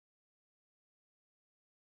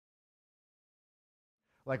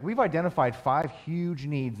Like, we've identified 5 huge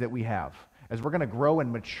needs that we have as we're going to grow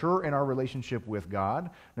and mature in our relationship with God,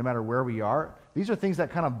 no matter where we are. These are things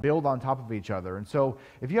that kind of build on top of each other. And so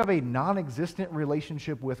if you have a non-existent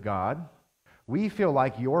relationship with God, we feel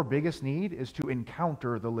like your biggest need is to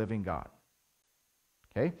encounter the living God.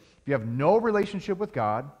 Okay? If you have no relationship with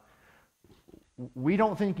God, we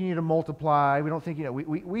don't think you need to multiply. We don't think,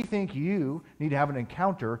 we think you need to have an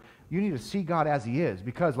encounter. You need to see God as He is.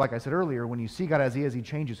 Because, like I said earlier, when you see God as He is, He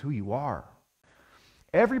changes who you are.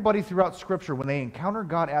 Everybody throughout Scripture, when they encountered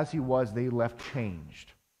God as He was, they left changed.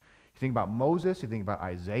 You think about Moses, you think about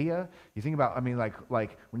Isaiah, you think about,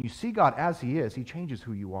 like when you see God as He is, He changes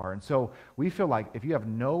who you are. And so we feel like if you have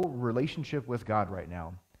no relationship with God right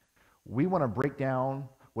now, we want to break down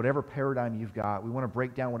whatever paradigm you've got. We want to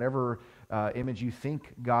break down whatever image you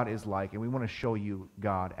think God is like, and we want to show you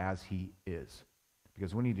God as He is.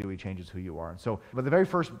 Because when you do, He changes who you are. And so, but the very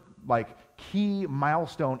first key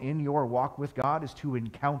milestone in your walk with God is to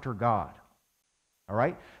encounter God. All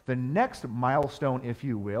right? The next milestone, if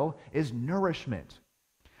you will, is nourishment.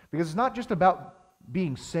 Because it's not just about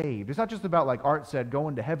being saved. It's not just about, like Art said,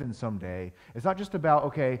 going to heaven someday. It's not just about,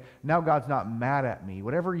 okay, now God's not mad at me.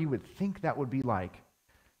 Whatever you would think that would be like.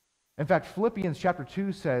 In fact, Philippians chapter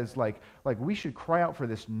 2 says, like we should cry out for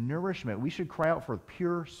this nourishment. We should cry out for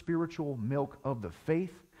pure spiritual milk of the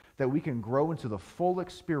faith that we can grow into the full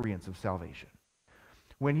experience of salvation.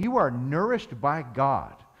 When you are nourished by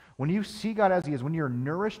God, when you see God as He is, when you're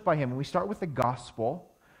nourished by Him, and we start with the gospel,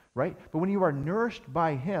 right? But when you are nourished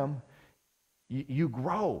by Him, you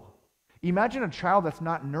grow. Imagine a child that's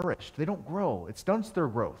not nourished. They don't grow. It stunts their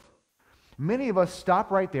growth. Many of us stop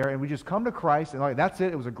right there and we just come to Christ and that's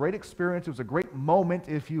it. It was a great experience. It was a great moment,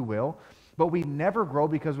 if you will. But we never grow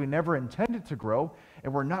because we never intended to grow,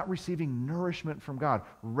 and we're not receiving nourishment from God,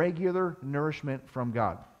 regular nourishment from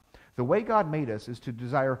God. The way God made us is to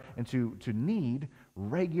desire and to need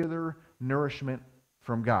regular nourishment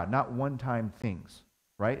from God, not one-time things,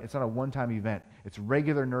 right? It's not a one-time event. It's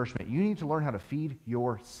regular nourishment. You need to learn how to feed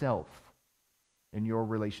yourself in your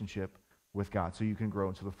relationship with God so you can grow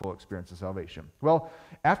into the full experience of salvation. Well,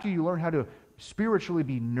 after you learn how to spiritually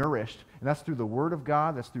be nourished, and that's through the Word of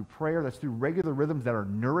God, that's through prayer, that's through regular rhythms that are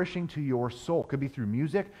nourishing to your soul. It could be through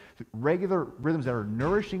music, regular rhythms that are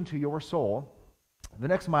nourishing to your soul. The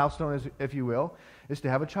next milestone, is, if you will, is to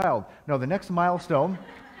have a child. No, the next milestone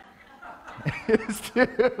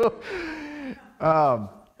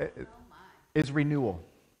is renewal.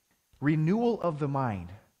 Renewal of the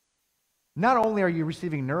mind. Not only are you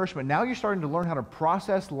receiving nourishment, now you're starting to learn how to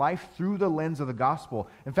process life through the lens of the gospel.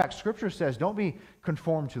 In fact, Scripture says, don't be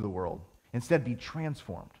conformed to the world. Instead, be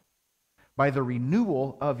transformed by the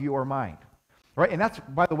renewal of your mind. Right? And that's,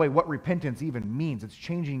 by the way, what repentance even means. It's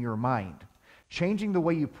changing your mind. Changing the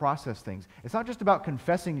way you process things. It's not just about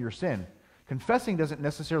confessing your sin. Confessing doesn't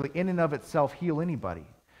necessarily in and of itself heal anybody.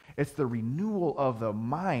 It's the renewal of the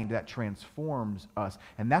mind that transforms us.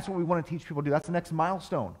 And that's what we want to teach people to do. That's the next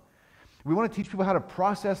milestone. We want to teach people how to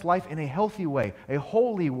process life in a healthy way, a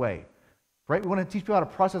holy way, right? We want to teach people how to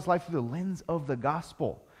process life through the lens of the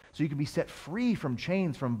gospel so you can be set free from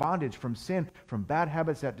chains, from bondage, from sin, from bad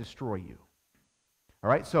habits that destroy you.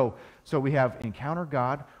 All right, so we have encounter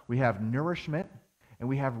God, we have nourishment, and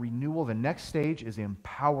we have renewal. The next stage is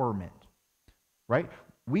empowerment, right?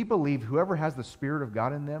 We believe whoever has the Spirit of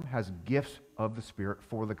God in them has gifts of the Spirit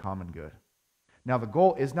for the common good. Now, the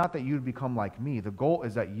goal is not that you would become like me. The goal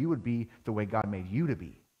is that you would be the way God made you to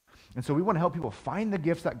be. And so we want to help people find the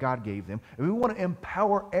gifts that God gave them, and we want to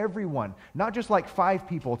empower everyone, not just like 5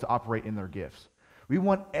 people to operate in their gifts. We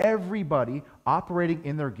want everybody operating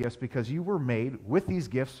in their gifts because you were made with these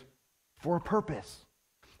gifts for a purpose,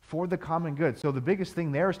 for the common good. So the biggest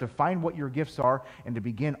thing there is to find what your gifts are and to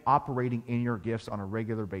begin operating in your gifts on a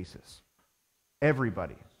regular basis.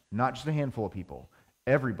 Everybody, not just a handful of people.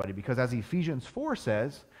 Everybody, because as Ephesians 4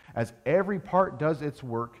 says, as every part does its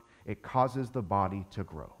work, it causes the body to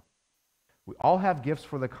grow. We all have gifts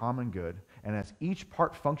for the common good, and as each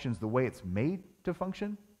part functions the way it's made to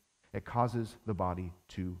function, it causes the body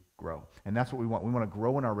to grow. And that's what we want. We want to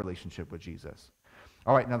grow in our relationship with Jesus.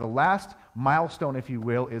 All right, now the last milestone, if you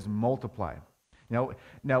will, is multiply. When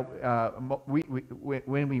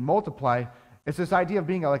we multiply, it's this idea of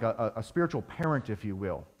being like a spiritual parent, if you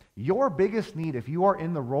will. Your biggest need, if you are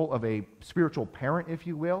in the role of a spiritual parent, if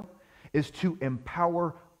you will, is to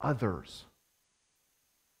empower others.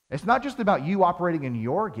 It's not just about you operating in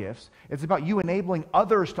your gifts. It's about you enabling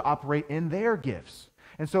others to operate in their gifts.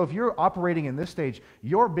 And so if you're operating in this stage,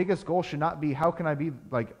 your biggest goal should not be, how can I be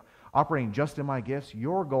like operating just in my gifts?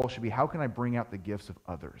 Your goal should be, how can I bring out the gifts of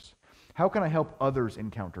others? How can I help others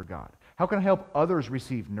encounter God? How can I help others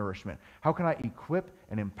receive nourishment? How can I equip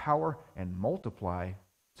and empower and multiply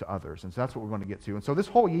to others? And so that's what we're going to get to. And so this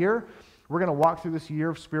whole year, we're going to walk through this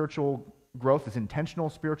year of spiritual growth, this intentional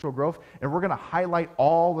spiritual growth, and we're going to highlight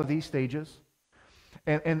all of these stages.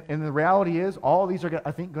 And the reality is, all of these are,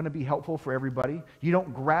 I think, going to be helpful for everybody. You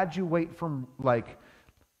don't graduate from,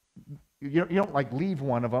 you don't leave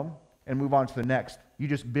one of them and move on to the next. You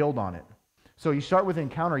just build on it. So you start with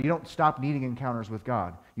encounter. You don't stop needing encounters with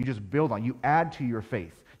God. You just build on. You add to your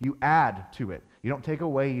faith. You add to it. You don't take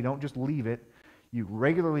away. You don't just leave it. You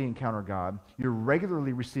regularly encounter God. You're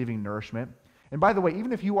regularly receiving nourishment. And by the way,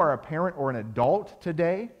 even if you are a parent or an adult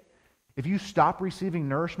today, if you stop receiving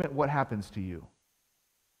nourishment, what happens to you?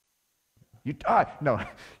 You die. No,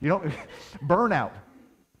 you don't.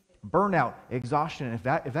 Burnout, exhaustion. If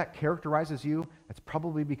that characterizes you, that's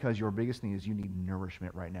probably because your biggest need is you need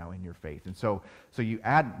nourishment right now in your faith. And so you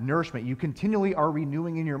add nourishment. You continually are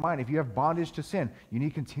renewing in your mind. If you have bondage to sin, you need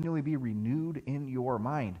to continually be renewed in your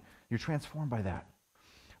mind. You're transformed by that,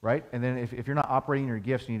 right? And then if you're not operating your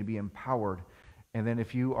gifts, you need to be empowered. And then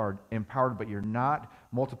if you are empowered but you're not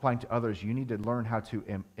multiplying to others, you need to learn how to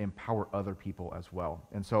empower other people as well.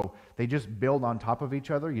 And so they just build on top of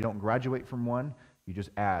each other. You don't graduate from one. You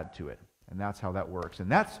just add to it. And that's how that works. And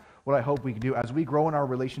that's what I hope we can do as we grow in our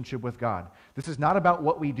relationship with God. This is not about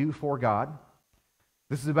what we do for God.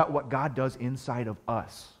 This is about what God does inside of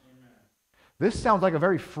us. Amen. This sounds like a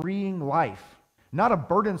very freeing life. Not a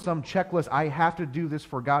burdensome checklist, I have to do this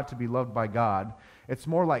for God to be loved by God. It's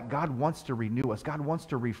more like God wants to renew us. God wants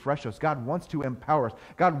to refresh us. God wants to empower us.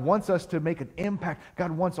 God wants us to make an impact.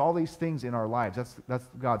 God wants all these things in our lives. That's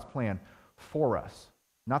God's plan for us.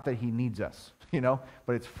 Not that He needs us,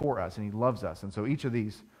 but it's for us, and He loves us. And so each of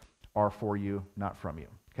these are for you, not from you.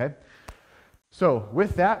 Okay? So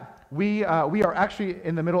with that, we are actually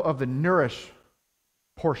in the middle of the nourish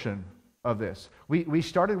portion of this. We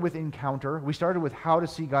started with encounter. We started with how to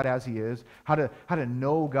see God as He is, how to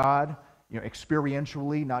know God,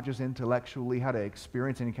 experientially, not just intellectually, how to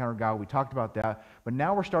experience and encounter God. We talked about that, but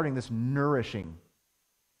now we're starting this nourishing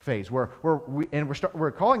phase where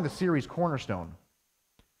we're calling the series Cornerstone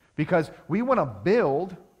because we want to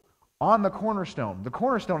build on the cornerstone. The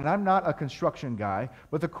cornerstone, and I'm not a construction guy,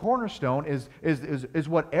 but the cornerstone is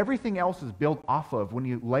what everything else is built off of. When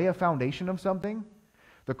you lay a foundation of something,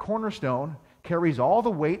 the cornerstone carries all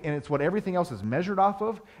the weight, and it's what everything else is measured off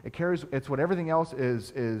of. It's what everything else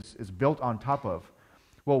is built on top of.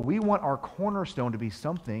 Well, we want our cornerstone to be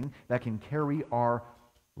something that can carry our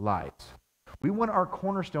lives. We want our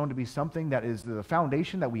cornerstone to be something that is the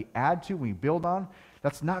foundation that we add to, we build on,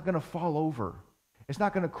 that's not going to fall over. It's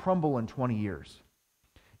not going to crumble in 20 years.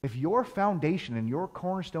 If your foundation and your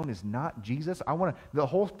cornerstone is not Jesus, the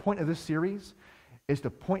whole point of this series is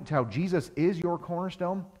to point to how Jesus is your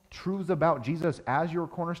cornerstone, truths about Jesus as your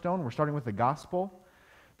cornerstone. We're starting with the gospel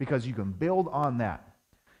because you can build on that.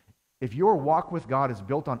 If your walk with God is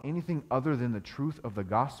built on anything other than the truth of the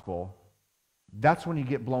gospel, that's when you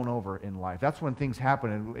get blown over in life. That's when things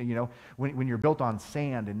happen, and when you're built on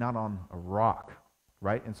sand and not on a rock,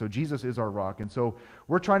 right? And so Jesus is our rock. And so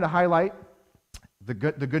we're trying to highlight the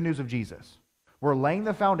good news of Jesus. We're laying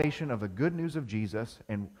the foundation of the good news of Jesus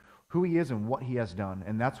and who He is and what He has done.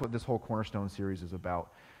 And that's what this whole Cornerstone series is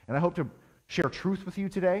about. And I hope to share truth with you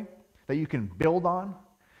today that you can build on.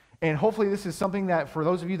 And hopefully this is something that for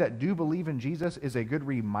those of you that do believe in Jesus is a good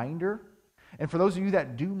reminder. And for those of you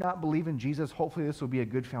that do not believe in Jesus, hopefully this will be a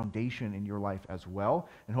good foundation in your life as well.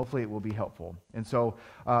 And hopefully it will be helpful. And so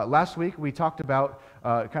last week we talked about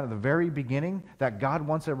kind of the very beginning that God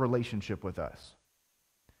wants a relationship with us.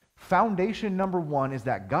 Foundation number one is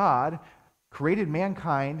that God created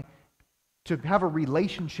mankind to have a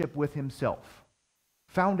relationship with Himself.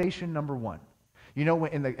 Foundation number one.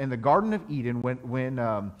 In the Garden of Eden,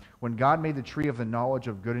 when God made the tree of the knowledge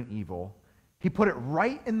of good and evil, He put it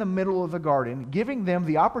right in the middle of the garden, giving them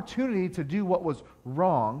the opportunity to do what was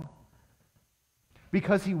wrong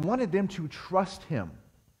because He wanted them to trust Him.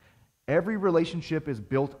 Every relationship is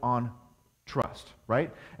built on trust,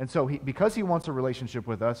 right? And so because He wants a relationship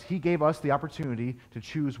with us, He gave us the opportunity to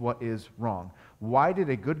choose what is wrong. Why did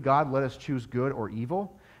a good God let us choose good or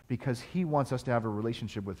evil? Because He wants us to have a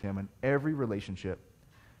relationship with Him, and every relationship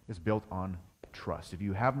is built on trust. If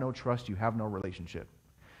you have no trust, you have no relationship.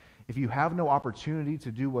 If you have no opportunity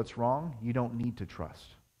to do what's wrong, you don't need to trust.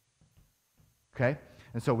 Okay?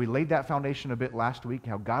 And so we laid that foundation a bit last week,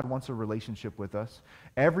 how God wants a relationship with us.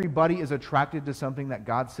 Everybody is attracted to something that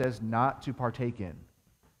God says not to partake in.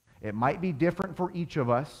 It might be different for each of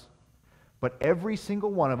us, but every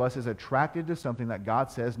single one of us is attracted to something that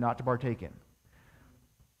God says not to partake in.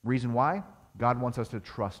 Reason why? God wants us to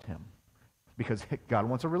trust Him. because God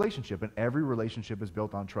wants a relationship, and every relationship is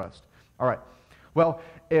built on trust. All right. Well,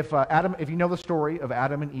 if you know the story of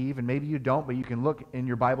Adam and Eve, and maybe you don't, but you can look in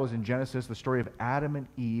your Bibles in Genesis, the story of Adam and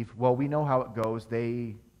Eve. Well, we know how it goes.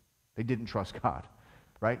 They didn't trust God,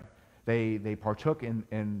 right? They partook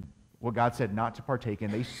in what God said not to partake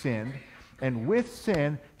in. They sinned, and with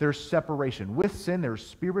sin, there's separation. With sin, there's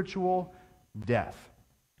spiritual death,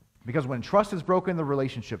 because when trust is broken, the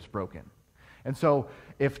relationship's broken. And so,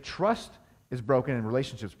 if trust is broken and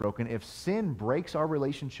relationships broken, if sin breaks our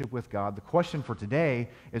relationship with God, the question for today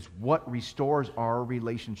is what restores our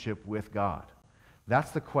relationship with God?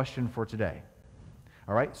 That's the question for today.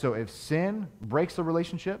 All right? So if sin breaks the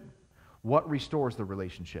relationship, what restores the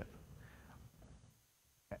relationship?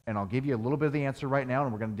 And I'll give you a little bit of the answer right now,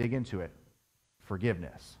 and we're going to dig into it.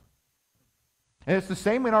 Forgiveness. And it's the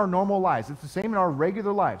same in our normal lives. It's the same in our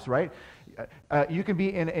regular lives, right? You can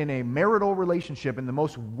be in a marital relationship, and the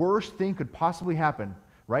most worst thing could possibly happen,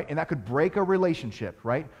 right? And that could break a relationship,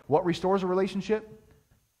 right? What restores a relationship?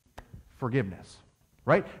 Forgiveness,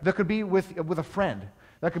 right? That could be with a friend.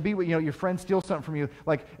 That could be, your friend steals something from you,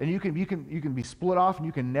 and you can be split off, and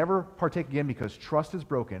you can never partake again because trust is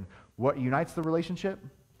broken. What unites the relationship?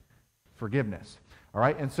 Forgiveness. All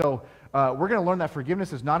right, and so we're going to learn that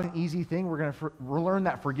forgiveness is not an easy thing. We're going to learn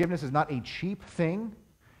that forgiveness is not a cheap thing.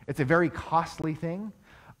 It's a very costly thing.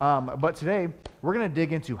 But today, we're going to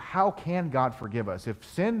dig into how can God forgive us? If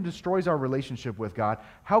sin destroys our relationship with God,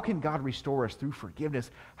 how can God restore us through forgiveness?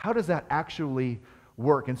 How does that actually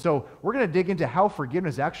work? And so we're going to dig into how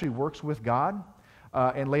forgiveness actually works with God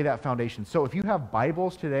and lay that foundation. So if you have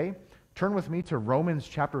Bibles today, turn with me to Romans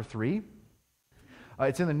chapter 3.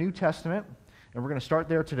 It's in the New Testament. And we're going to start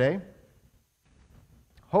there today.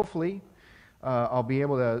 Hopefully, I'll be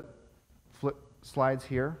able to flip slides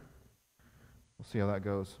here. We'll see how that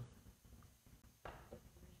goes.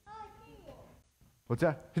 What's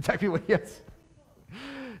that? Tech people, yes.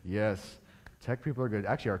 Yes. Tech people are good.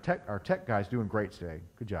 Actually, our tech guy's doing great today.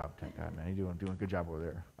 Good job, tech guy, man. He's doing a good job over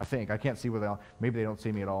there. I think. I can't see where maybe they don't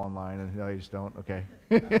see me at all online, and no, they just don't. Okay.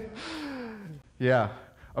 Yeah.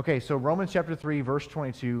 Okay, so Romans chapter 3, verse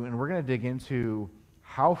 22, and we're going to dig into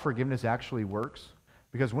how forgiveness actually works.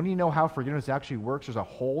 Because when you know how forgiveness actually works, there's a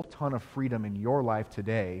whole ton of freedom in your life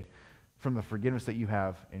today from the forgiveness that you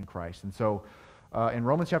have in Christ. And so in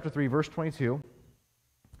Romans chapter 3, verse 22,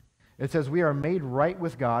 it says, "We are made right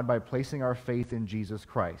with God by placing our faith in Jesus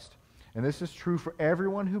Christ. And this is true for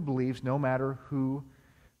everyone who believes, no matter who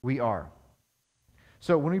we are."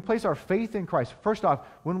 So when we place our faith in Christ, first off,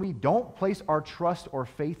 when we don't place our trust or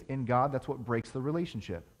faith in God, that's what breaks the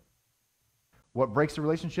relationship. What breaks the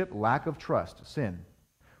relationship? Lack of trust, sin.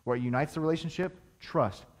 What unites the relationship?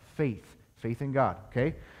 Trust, faith in God,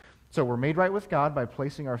 okay? So we're made right with God by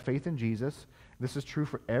placing our faith in Jesus. This is true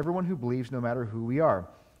for everyone who believes, no matter who we are.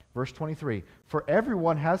 Verse 23, "For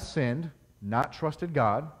everyone has sinned, not trusted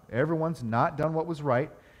God. Everyone's not done what was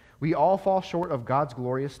right. We all fall short of God's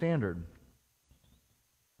glorious standard."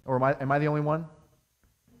 Or am I the only one?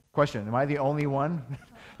 Question, am I the only one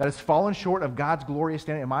that has fallen short of God's glorious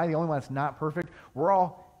standard? Am I the only one that's not perfect? We're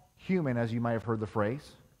all human, as you might have heard the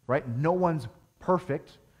phrase, right? No one's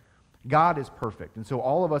perfect. God is perfect. And so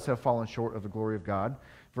all of us have fallen short of the glory of God.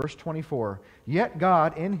 Verse 24, "Yet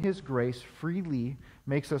God, in His grace, freely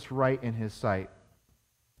makes us right in His sight.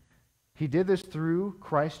 He did this through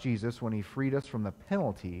Christ Jesus when He freed us from the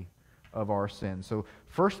penalty of our sins." So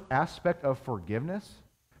first aspect of forgiveness,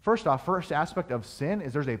 first aspect of sin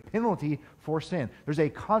is there's a penalty for sin. There's a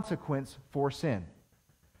consequence for sin.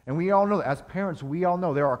 And we all know that. As parents, we all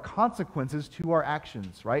know there are consequences to our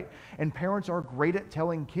actions, right? And parents are great at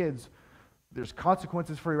telling kids there's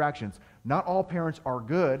consequences for your actions. Not all parents are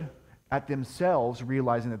good at themselves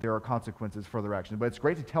realizing that there are consequences for their actions. But it's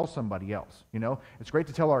great to tell somebody else, It's great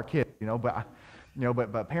to tell our kid,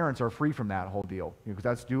 but parents are free from that whole deal. Because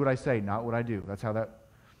that's do what I say, not what I do. That's how that...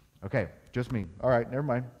 Okay, just me. All right, never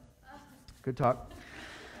mind. Good talk.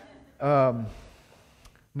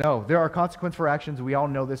 No, there are consequences for actions. We all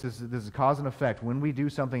know this is cause and effect. When we do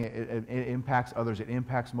something, it impacts others. It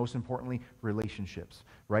impacts, most importantly, relationships,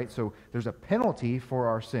 right? So there's a penalty for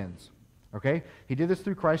our sins, okay? He did this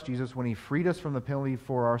through Christ Jesus when He freed us from the penalty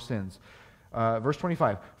for our sins. Verse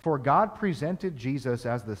 25, "For God presented Jesus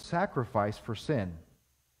as the sacrifice for sin."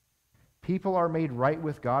 People are made right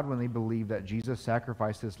with God when they believe that Jesus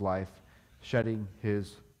sacrificed His life, shedding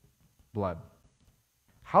His blood.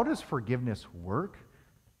 How does forgiveness work?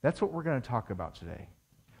 That's what we're going to talk about today.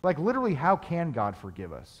 Like literally, how can God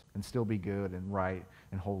forgive us and still be good and right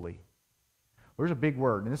and holy? There's a big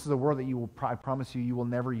word, and this is a word that I promise you will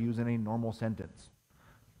never use in a normal sentence.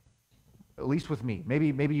 at least with me. Maybe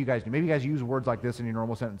you guys do. Maybe you guys use words like this in your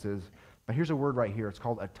normal sentences. But here's a word right here. It's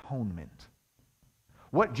called atonement.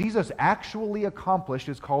 What Jesus actually accomplished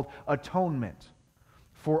is called atonement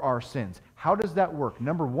for our sins. How does that work?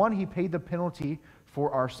 Number one, he paid the penalty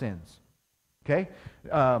for our sins. Okay?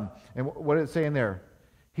 And what did it say in there?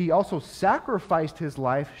 He also sacrificed his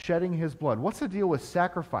life, shedding his blood. What's the deal with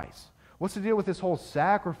sacrifice? What's the deal with this whole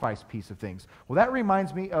sacrifice piece of things? Well, that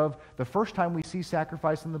reminds me of the first time we see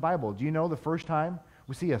sacrifice in the Bible. Do you know the first time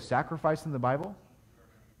we see a sacrifice in the Bible?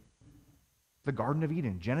 The Garden of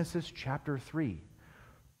Eden, Genesis chapter 3.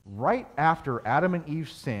 Right after Adam and Eve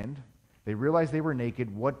sinned, they realized they were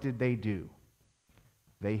naked. What did they do?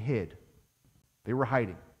 They hid. They were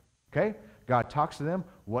hiding. Okay? God talks to them.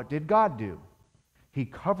 What did God do? He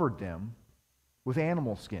covered them with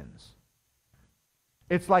animal skins.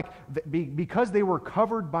 It's like because they were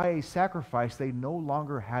covered by a sacrifice, they no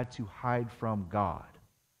longer had to hide from God.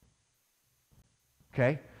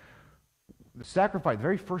 Okay? The sacrifice, the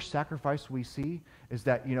very first sacrifice we see is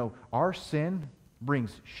that, our sin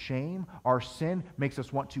brings shame. Our sin makes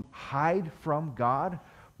us want to hide from God.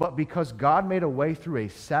 But because God made a way through a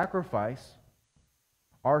sacrifice,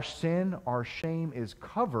 our sin, our shame is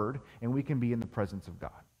covered, and we can be in the presence of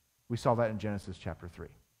God. We saw that in Genesis chapter 3.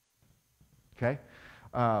 Okay?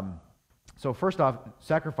 So first off,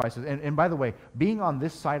 sacrifices. And by the way, being on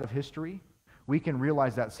this side of history, we can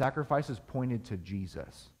realize that sacrifices pointed to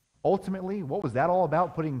Jesus. Ultimately, what was that all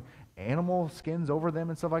about? Putting animal skins over them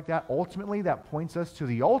and stuff like that? Ultimately, that points us to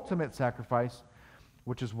the ultimate sacrifice,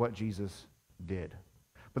 which is what Jesus did.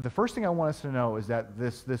 But the first thing I want us to know is that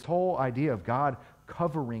this whole idea of God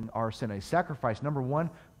covering our sin, a sacrifice, number one,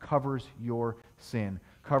 covers your sin,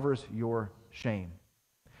 covers your shame.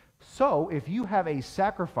 So, if you have a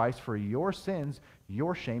sacrifice for your sins,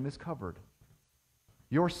 your shame is covered.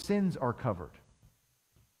 Your sins are covered.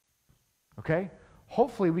 Okay?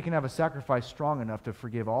 Hopefully we can have a sacrifice strong enough to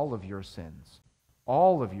forgive all of your sins,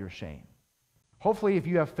 all of your shame. Hopefully if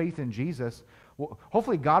you have faith in Jesus,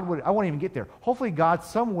 hopefully God would, I won't even get there. Hopefully God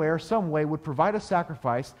somewhere, some way would provide a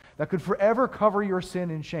sacrifice that could forever cover your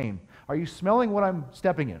sin and shame. Are you smelling what I'm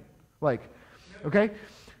stepping in? Okay?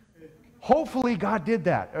 Hopefully God did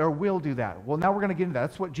that or will do that. Well, now we're going to get into that.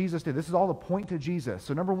 That's what Jesus did. This is all the point to Jesus.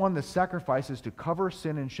 So number one, the sacrifice is to cover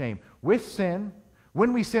sin and shame. With sin,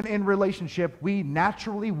 when we sin in relationship, we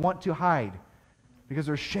naturally want to hide because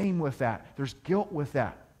there's shame with that. There's guilt with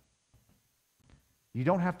that. You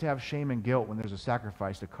don't have to have shame and guilt when there's a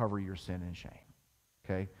sacrifice to cover your sin and shame.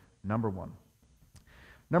 Okay? Number one.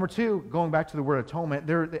 Number two, going back to the word atonement,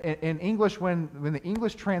 in English, when the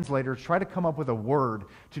English translators try to come up with a word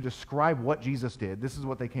to describe what Jesus did, this is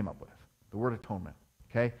what they came up with, the word atonement.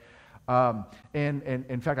 Okay? And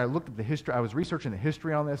in fact, I looked at the history, I was researching the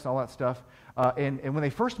history on this and all that stuff, and when they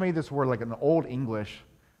first made this word, like in the Old English,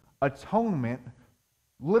 atonement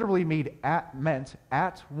literally meant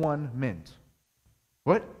at one mint.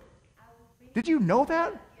 What? Did you know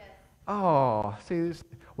that? Yes. Oh, see this.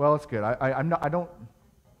 Well, it's good.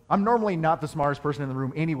 I'm normally not the smartest person in the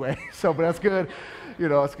room anyway, but that's good.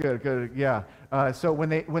 It's good. Good. Yeah. So when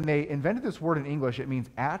they invented this word in English, it means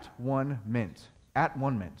at one mint. At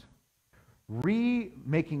one mint.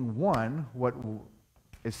 Remaking one what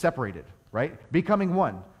is separated, right? Becoming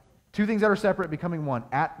one. Two things that are separate becoming one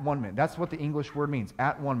at one mint. That's what the English word means,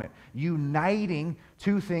 at one mint. Uniting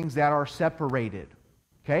two things that are separated.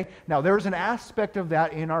 Okay? Now, there's an aspect of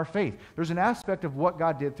that in our faith. There's an aspect of what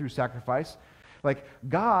God did through sacrifice. Like,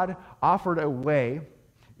 God offered a way,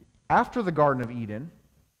 after the Garden of Eden,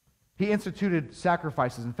 He instituted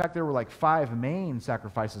sacrifices. In fact, there were like 5 main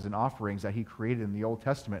sacrifices and offerings that He created in the Old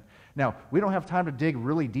Testament. Now, we don't have time to dig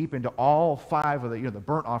really deep into all 5 of the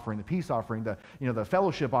burnt offering, the peace offering, the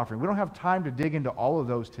fellowship offering. We don't have time to dig into all of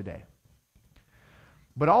those today.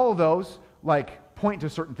 But all of those, point to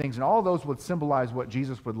certain things, and all of those would symbolize what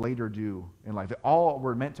Jesus would later do in life. They all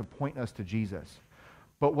were meant to point us to Jesus.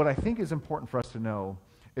 But what I think is important for us to know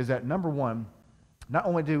is that, number one, not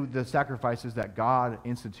only do the sacrifices that God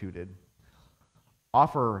instituted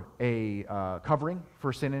offer a covering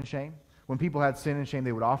for sin and shame. When people had sin and shame,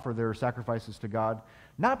 they would offer their sacrifices to God.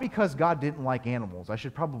 Not because God didn't like animals. I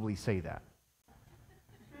should probably say that.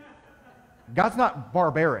 God's not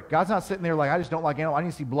barbaric. God's not sitting there like, I just don't like animals. I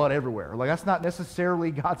need to see blood everywhere. That's not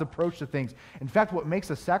necessarily God's approach to things. In fact, what makes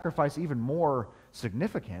a sacrifice even more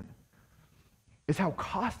significant is how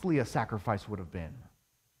costly a sacrifice would have been.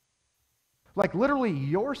 Literally,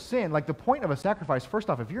 your sin, the point of a sacrifice, first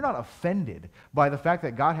off, if you're not offended by the fact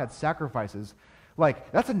that God had sacrifices,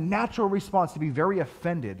 that's a natural response to be very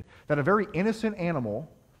offended that a very innocent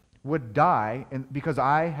animal would die because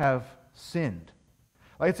I have sinned.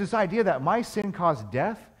 Like, it's this idea that my sin caused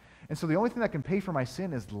death, and so the only thing that can pay for my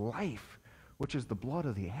sin is life, which is the blood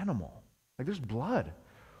of the animal. Like, there's blood.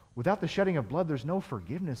 Without the shedding of blood, there's no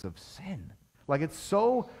forgiveness of sin. Like, it's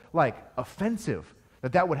so, like, offensive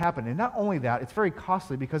that would happen. And not only that, it's very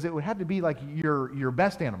costly because it would have to be like your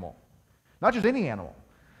best animal. Not just any animal.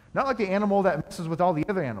 Not like the animal that messes with all the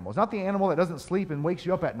other animals. Not the animal that doesn't sleep and wakes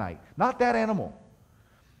you up at night. Not that animal.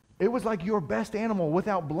 It was like your best animal,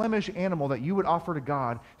 without blemish animal that you would offer to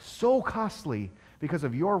God, so costly because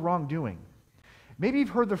of your wrongdoing. Maybe you've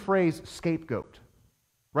heard the phrase scapegoat,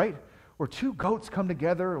 right? Where two goats come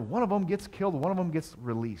together, one of them gets killed, one of them gets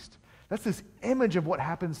released. That's this image of what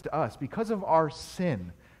happens to us because of our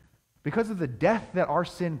sin. Because of the death that our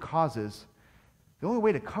sin causes, the only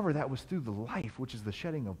way to cover that was through the life, which is the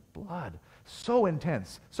shedding of blood. So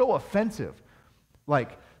intense, so offensive,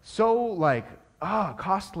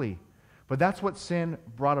 costly. But that's what sin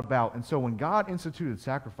brought about. And so when God instituted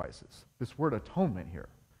sacrifices, this word atonement here,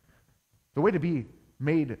 the way to be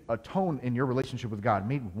made atone in your relationship with God,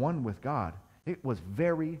 made one with God, it was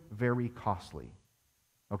very, very costly.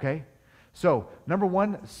 Okay? So, number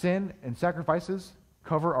one, sin and sacrifices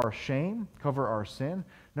cover our shame, cover our sin.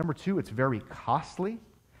 Number two, it's very costly.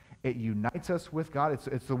 It unites us with God.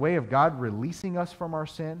 It's the way of God releasing us from our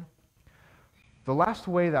sin. The last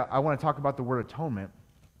way that I want to talk about the word atonement,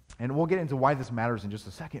 and we'll get into why this matters in just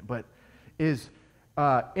a second, but is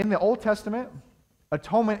in the Old Testament,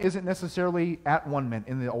 atonement isn't necessarily at-one-ment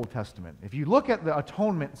in the Old Testament. If you look at the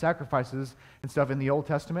atonement sacrifices and stuff in the Old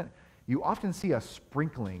Testament, you often see a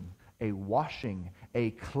sprinkling, a washing,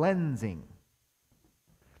 a cleansing.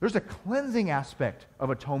 There's a cleansing aspect of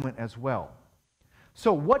atonement as well.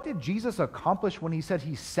 So what did Jesus accomplish when he said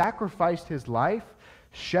he sacrificed his life,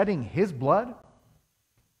 shedding his blood?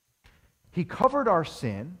 He covered our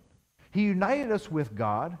sin, he united us with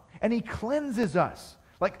God, and he cleanses us,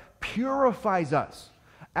 like purifies us,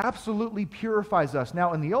 absolutely purifies us.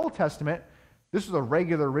 Now, in the Old Testament, this is a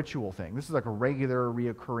regular ritual thing. This is like a regular,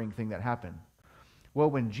 reoccurring thing that happened. Well,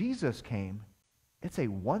 when Jesus came, it's a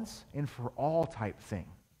once and for all type thing.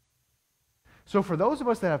 So for those of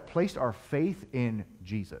us that have placed our faith in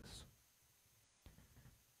Jesus,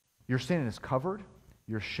 your sin is covered,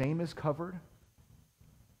 your shame is covered,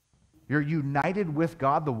 you're united with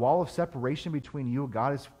God, the wall of separation between you and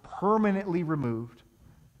God is permanently removed,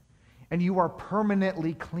 and you are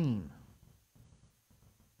permanently clean.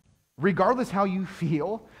 Regardless how you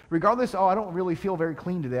feel, regardless, I don't really feel very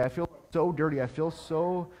clean today, I feel so dirty, I feel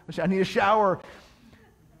so, I need a shower.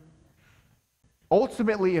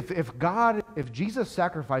 Ultimately, if Jesus'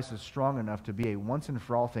 sacrifice is strong enough to be a once and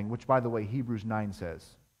for all thing, which by the way, Hebrews 9 says,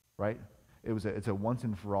 right? It's a once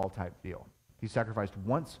and for all type deal. He sacrificed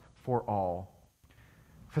once for all.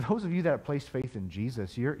 For those of you that have placed faith in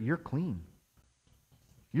Jesus, you're clean.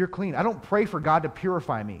 You're clean. I don't pray for God to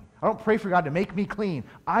purify me. I don't pray for God to make me clean.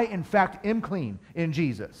 I, in fact, am clean in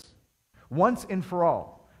Jesus. Once and for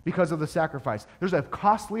all, because of the sacrifice. There's a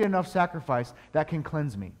costly enough sacrifice that can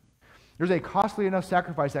cleanse me. There's a costly enough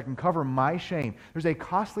sacrifice that can cover my shame. There's a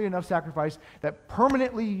costly enough sacrifice that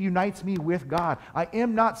permanently unites me with God. I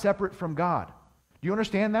am not separate from God. Do you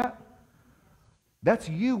understand that? That's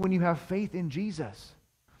you when you have faith in Jesus.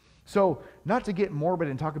 So, not to get morbid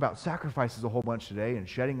and talk about sacrifices a whole bunch today and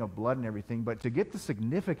shedding of blood and everything, but to get the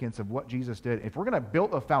significance of what Jesus did, if we're going to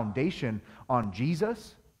build a foundation on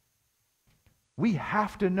Jesus, we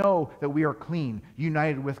have to know that we are clean,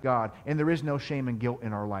 united with God, and there is no shame and guilt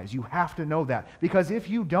in our lives. You have to know that. Because if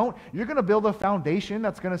you don't, you're going to build a foundation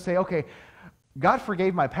that's going to say, okay, God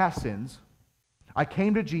forgave my past sins. I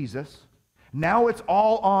came to Jesus. Now it's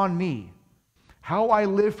all on me. How I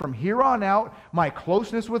live from here on out, my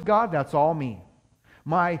closeness with God, that's all me.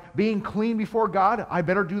 My being clean before God, I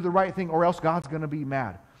better do the right thing or else God's going to be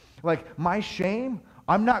mad. Like my shame,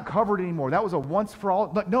 I'm not covered anymore. That was a once for all.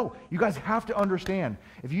 But no, you guys have to understand.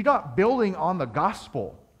 If you're not building on the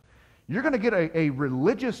gospel, you're going to get a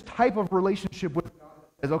religious type of relationship with God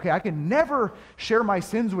that says, okay, I can never share my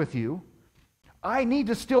sins with you. I need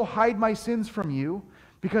to still hide my sins from you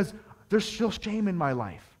because there's still shame in my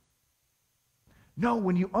life. No,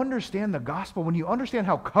 when you understand the gospel, when you understand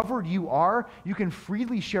how covered you are, you can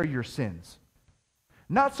freely share your sins.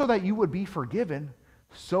 Not so that you would be forgiven,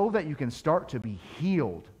 so that you can start to be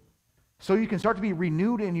healed. So you can start to be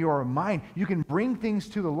renewed in your mind. You can bring things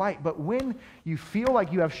to the light. But when you feel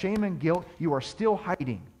like you have shame and guilt, you are still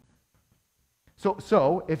hiding.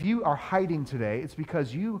 So if you are hiding today, it's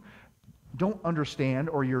because you don't understand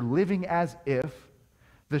or you're living as if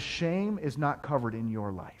the shame is not covered in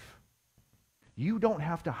your life. You don't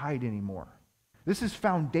have to hide anymore. This is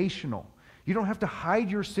foundational. You don't have to hide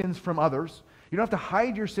your sins from others. You don't have to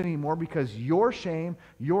hide your sin anymore because your shame,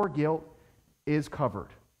 your guilt is covered.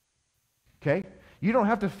 Okay? You don't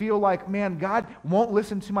have to feel like, man, God won't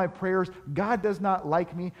listen to my prayers. God does not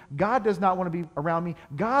like me. God does not want to be around me.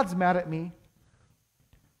 God's mad at me.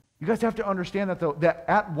 You guys have to understand that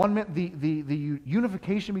at one minute, the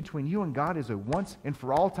unification between you and God is a once and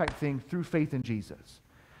for all type thing through faith in Jesus.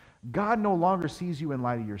 God no longer sees you in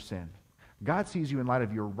light of your sin. God sees you in light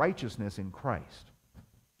of your righteousness in Christ.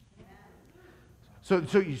 So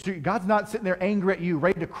God's not sitting there angry at you,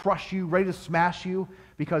 ready to crush you, ready to smash you,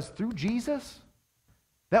 because through Jesus,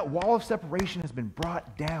 that wall of separation has been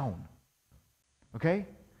brought down. Okay?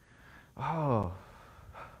 Oh.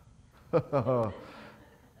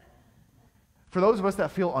 For those of us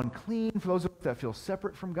that feel unclean, for those of us that feel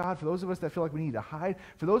separate from God, for those of us that feel like we need to hide,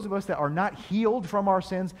 for those of us that are not healed from our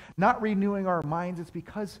sins, not renewing our minds, it's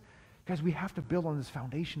because, guys, we have to build on this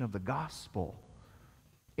foundation of the gospel.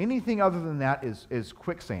 Anything other than that is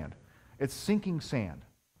quicksand. It's sinking sand,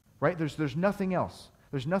 right? There's nothing else.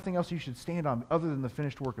 There's nothing else you should stand on other than the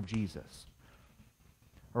finished work of Jesus.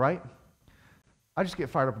 All right? I just get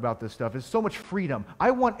fired up about this stuff. It's so much freedom.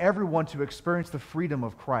 I want everyone to experience the freedom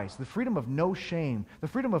of Christ, the freedom of no shame, the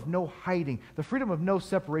freedom of no hiding, the freedom of no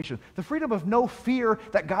separation, the freedom of no fear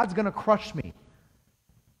that God's going to crush me.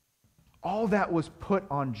 All that was put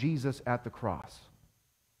on Jesus at the cross.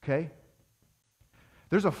 Okay?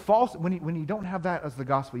 There's a false, when you don't have that as the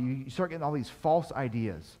gospel, you start getting all these false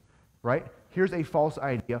ideas, right? Here's a false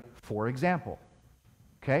idea, for example.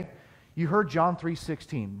 Okay? You heard John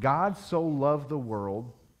 3:16. God so loved the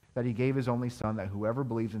world that he gave his only son, that whoever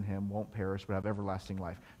believes in him won't perish but have everlasting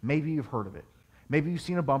life. Maybe you've heard of it. Maybe you've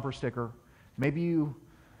seen a bumper sticker. Maybe you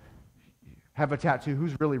have a tattoo.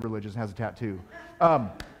 Who's really religious and has a tattoo? But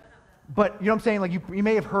you know what I'm saying? Like you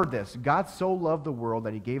may have heard this. God so loved the world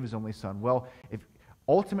that he gave his only son. Well,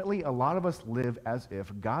 ultimately, a lot of us live as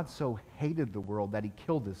if God so hated the world that he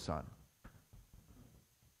killed his son.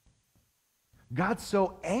 God's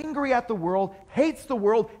so angry at the world, hates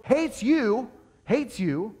you,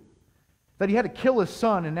 that he had to kill his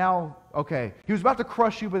son, and now, okay, he was about to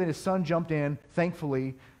crush you, but then his son jumped in,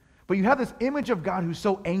 thankfully. But you have this image of God who's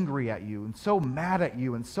so angry at you, and so mad at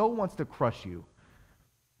you, and so wants to crush you.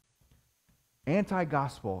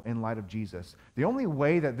 Anti-gospel in light of Jesus. The only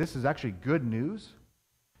way that this is actually good news,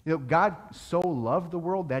 God so loved the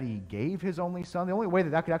world that he gave his only son. The only way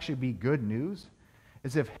that could actually be good news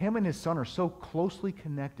is if him and his son are so closely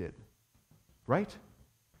connected, right?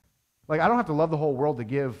 Like, I don't have to love the whole world to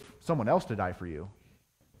give someone else to die for you.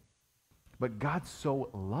 But God so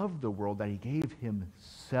loved the world that he gave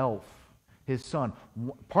himself, his son.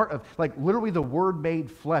 Part of, like, literally the word made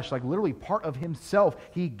flesh, like literally part of himself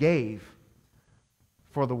he gave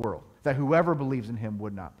for the world, that whoever believes in him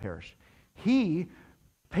would not perish. He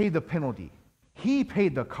paid the penalty. He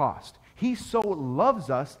paid the cost. He so loves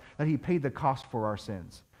us that he paid the cost for our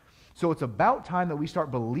sins. So it's about time that we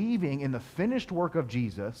start believing in the finished work of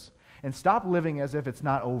Jesus and stop living as if it's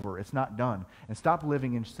not over, it's not done, and stop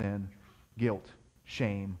living in sin, guilt,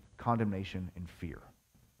 shame, condemnation, and fear.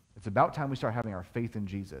 It's about time we start having our faith in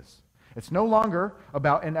Jesus. It's no longer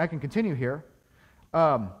about, and I can continue here,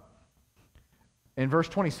 in verse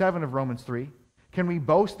 27 of Romans 3, can we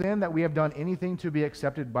boast then that we have done anything to be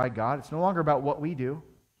accepted by God? It's no longer about what we do.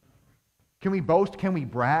 Can we boast? Can we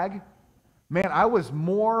brag? Man, I was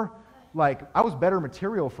better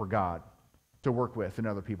material for God to work with than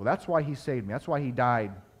other people. That's why he saved me. That's why he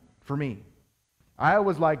died for me. I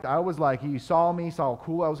was like, he saw me, saw how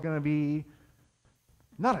cool I was going to be.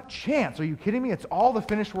 Not a chance. Are you kidding me? It's all the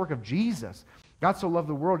finished work of Jesus. God so loved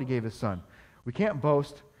the world, he gave his son. We can't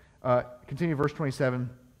boast. Continue verse 27.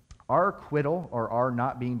 Our acquittal, or our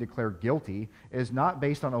not being declared guilty, is not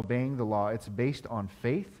based on obeying the law. It's based on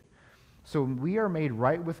faith. So we are made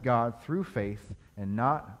right with God through faith and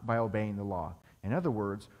not by obeying the law. In other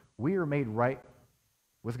words, we are made right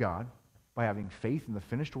with God by having faith in the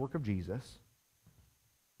finished work of Jesus,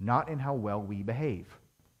 not in how well we behave.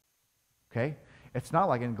 Okay? It's not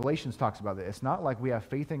like, and Galatians talks about it, it's not like we have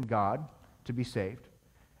faith in God to be saved,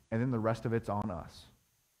 and then the rest of it's on us.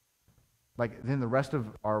 Like, then the rest of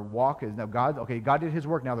our walk is, now God did his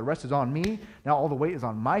work, now the rest is on me, now all the weight is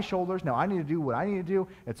on my shoulders, now I need to do what I need to do.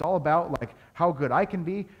 It's all about, like, how good I can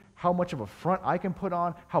be, how much of a front I can put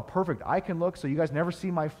on, how perfect I can look, so you guys never see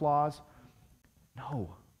my flaws.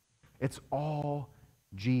 No. It's all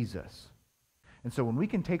Jesus. And so when we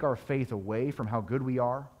can take our faith away from how good we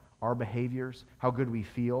are, our behaviors, how good we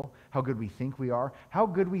feel, how good we think we are, how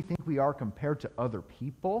good we think we are compared to other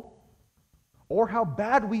people, or how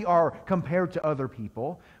bad we are compared to other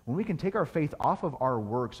people, when we can take our faith off of our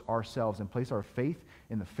works ourselves and place our faith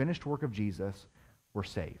in the finished work of Jesus, we're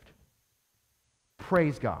saved.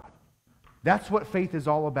 Praise God. That's what faith is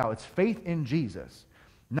all about. It's faith in Jesus,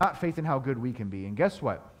 not faith in how good we can be. And guess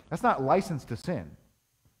what? That's not license to sin.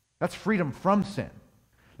 That's freedom from sin.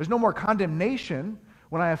 There's no more condemnation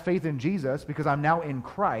when I have faith in Jesus because I'm now in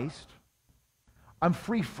Christ. I'm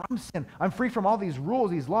free from sin. I'm free from all these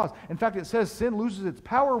rules, these laws. In fact, it says sin loses its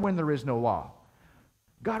power when there is no law.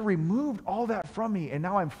 God removed all that from me, and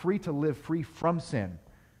now I'm free to live free from sin.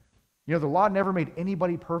 You know, the law never made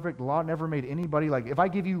anybody perfect. The law never made anybody, like, if I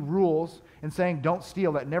give you rules and saying don't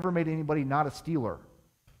steal, that never made anybody not a stealer.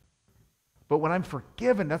 But when I'm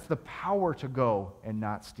forgiven, that's the power to go and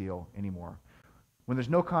not steal anymore. When there's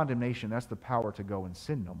no condemnation, that's the power to go and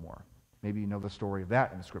sin no more. Maybe you know the story of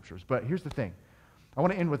that in the scriptures. But here's the thing. I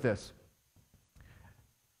want to end with this.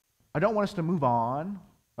 I don't want us to move on.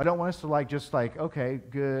 I don't want us to just okay,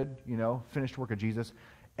 good, finished work of Jesus.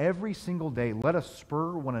 Every single day, let us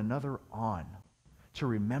spur one another on to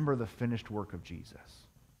remember the finished work of Jesus.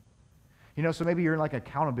 So maybe you're in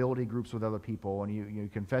accountability groups with other people, and you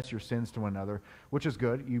confess your sins to one another, which is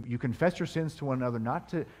good. You confess your sins to one another, not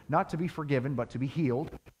to be forgiven, but to be healed.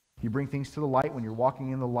 You bring things to the light. When you're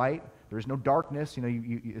walking in the light, there is no darkness.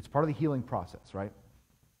 It's part of the healing process, right?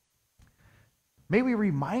 May we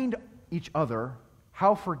remind each other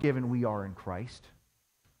how forgiven we are in Christ.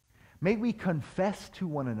 May we confess to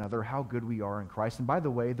one another how good we are in Christ. And by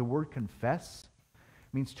the way, the word confess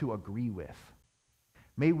means to agree with.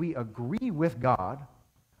 May we agree with God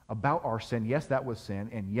about our sin. Yes, that was sin,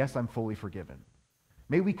 and yes, I'm fully forgiven.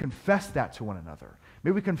 May we confess that to one another.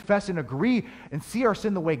 May we confess and agree and see our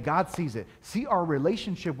sin the way God sees it. See our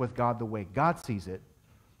relationship with God the way God sees it,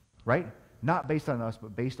 right? Not based on us,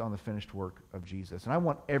 but based on the finished work of Jesus. And I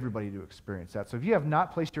want everybody to experience that. So if you have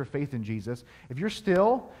not placed your faith in Jesus, if you're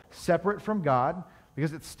still separate from God,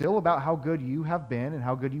 because it's still about how good you have been and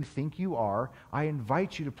how good you think you are, I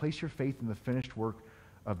invite you to place your faith in the finished work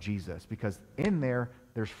of Jesus, because in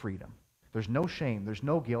there's freedom. There's no shame, there's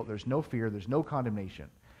no guilt, there's no fear, there's no condemnation.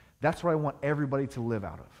 That's what I want everybody to live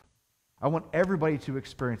out of. I want everybody to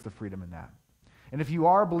experience the freedom in that. And if you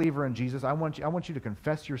are a believer in Jesus, I want you to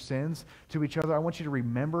confess your sins to each other. I want you to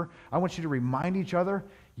remember. I want you to remind each other,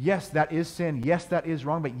 yes, that is sin. Yes, that is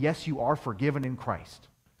wrong. But yes, you are forgiven in Christ.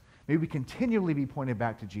 May we continually be pointed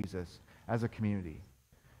back to Jesus as a community.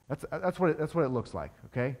 That's what it looks like,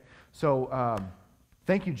 okay? So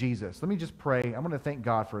thank you, Jesus. Let me just pray. I'm going to thank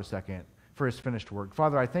God for a second for his finished work.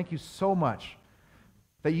 Father, I thank you so much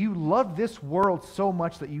that you loved this world so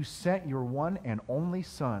much that you sent your one and only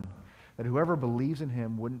Son, that whoever believes in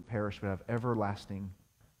him wouldn't perish but have everlasting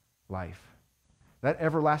life. That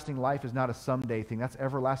everlasting life is not a someday thing. That's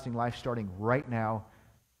everlasting life starting right now,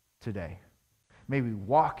 today. May we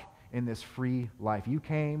walk in this free life. You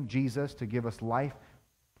came, Jesus, to give us life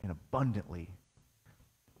and abundantly.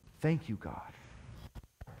 Thank you, God.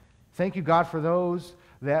 Thank you, God, for those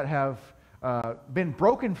that have been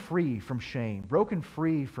broken free from shame, broken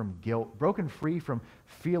free from guilt, broken free from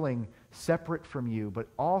feeling separate from you, but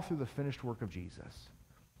all through the finished work of Jesus.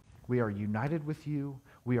 We are united with you.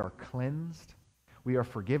 We are cleansed. We are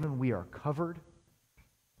forgiven. We are covered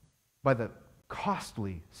by the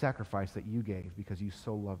costly sacrifice that you gave because you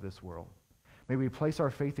so love this world. May we place our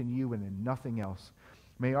faith in you and in nothing else.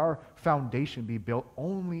 May our foundation be built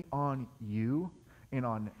only on you and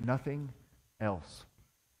on nothing else.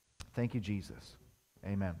 Thank you, Jesus.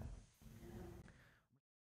 Amen.